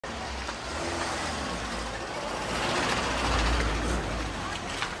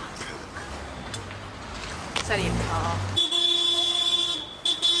only a car.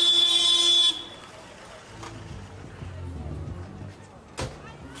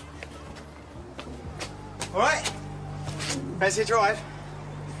 All right. Fancy a drive?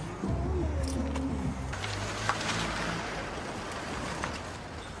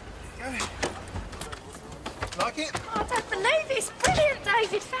 Go. Like it? Oh, I don't believe it. It's brilliant,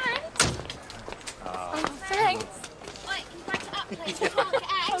 David. Thanks. Oh, thanks. Wait, can you break it up, please? I can't get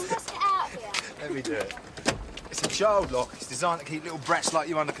out. Let's get out of here. Let me do it. It's a child lock. It's designed to keep little brats like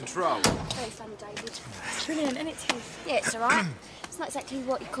you under control. Very funny, David. It's brilliant, isn't it, Tiff? Yeah, it's all right. It's not exactly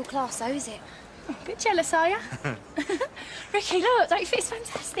what you call class, though, is it? Oh, a bit jealous, are you? Ricky, look, don't you think it's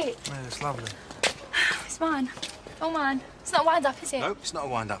fantastic? Yeah, it's lovely. It's mine. All mine. It's not a wind-up, is it? Nope, it's not a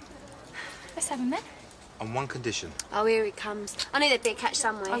wind-up. Let's have him then. On one condition. Oh, here he comes. I knew there'd be a catch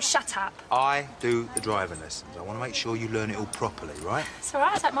somewhere. Oh, shut up. I do the driving lessons. I want to make sure you learn it all properly, right? It's all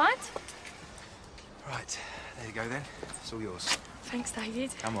right, I don't mind. Right, there you go then. It's all yours. Thanks,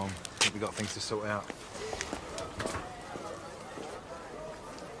 David. Come on, we've got things to sort out.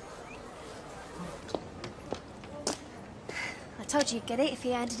 I told you you'd get it if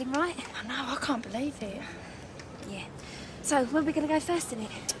you handed him right. I know, I can't believe it. Yeah. So, where are we going to go first in it?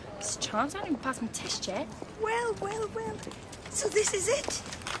 It's a chance. I haven't even passed my test yet. Well. So this is it?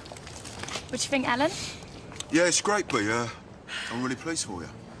 What do you think, Alan? Yeah, it's great, Bea. I'm really pleased for you.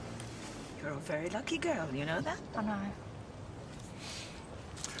 You're a very lucky girl, you know that? I know.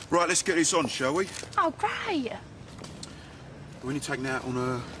 Right, let's get this on, shall we? Oh, great. When are you taking out on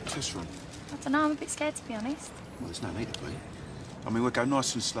a test run? I don't know, I'm a bit scared, to be honest. Well, there's no need to be. I mean, we'll go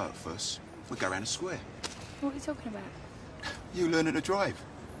nice and slow at first. We'll go around the square. What are you talking about? You learning to drive.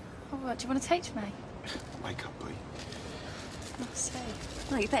 Oh, what, do you want to teach me? Wake up, Bea. I see.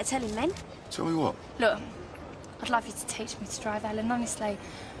 Well, you better tell him then. Tell me what? Look, I'd love you to teach me to drive, Alan, honestly.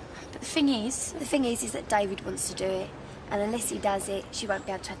 But the thing is is that David wants to do it. And unless he does it, she won't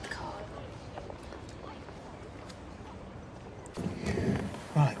be able to have the car.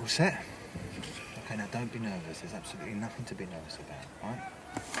 Right, all set? OK, now don't be nervous. There's absolutely nothing to be nervous about, right?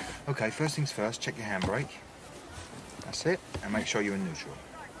 OK, first things first, check your handbrake. That's it. And make sure you're in neutral.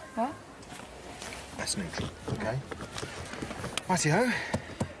 What? That's neutral, OK? Righty-ho.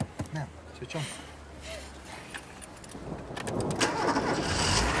 Now, switch on.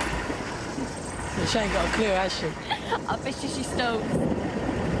 She ain't got a clue, has she? I bet you she stalls.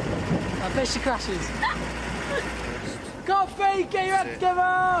 I bet she crashes. Coffee, get your act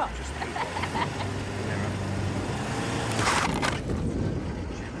together!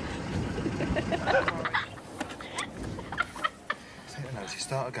 Take the notes. You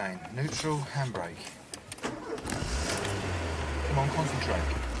start again. Neutral, handbrake. Come on, concentrate.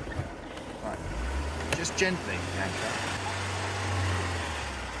 Right. Just gently, Bianca.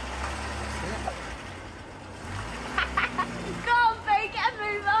 Go on, B, get a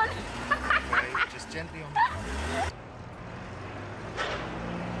move on. Okay, just gently on the front.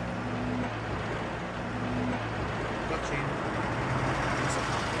 Clutch in.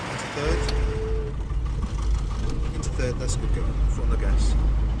 Into third, that's good going. Foot on the gas.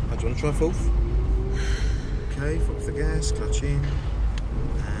 Now, do you want to try fourth? Okay, foot off the gas, clutch in,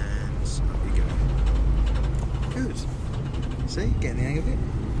 and up you go. Good. See, getting the hang of it.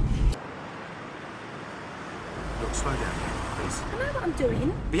 Look, slow down, please. I know what I'm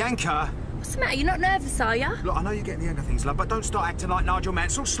doing. Bianca! What's the matter? You're not nervous, are you? Look, I know you're getting the hang of things, love, but don't start acting like Nigel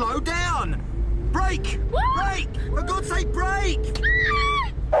Mansell. Slow down! Brake! What? Brake! For God's sake, brake!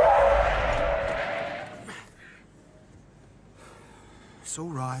 It's all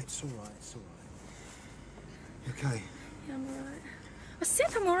right, it's all right, it's all right. You okay? Yeah, I'm all right. I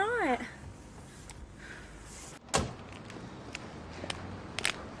said I'm all right.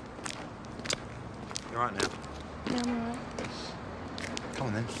 You all right now? Yeah, I'm all right. Come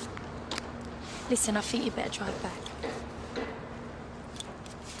on, then. Listen, I think you better drive back.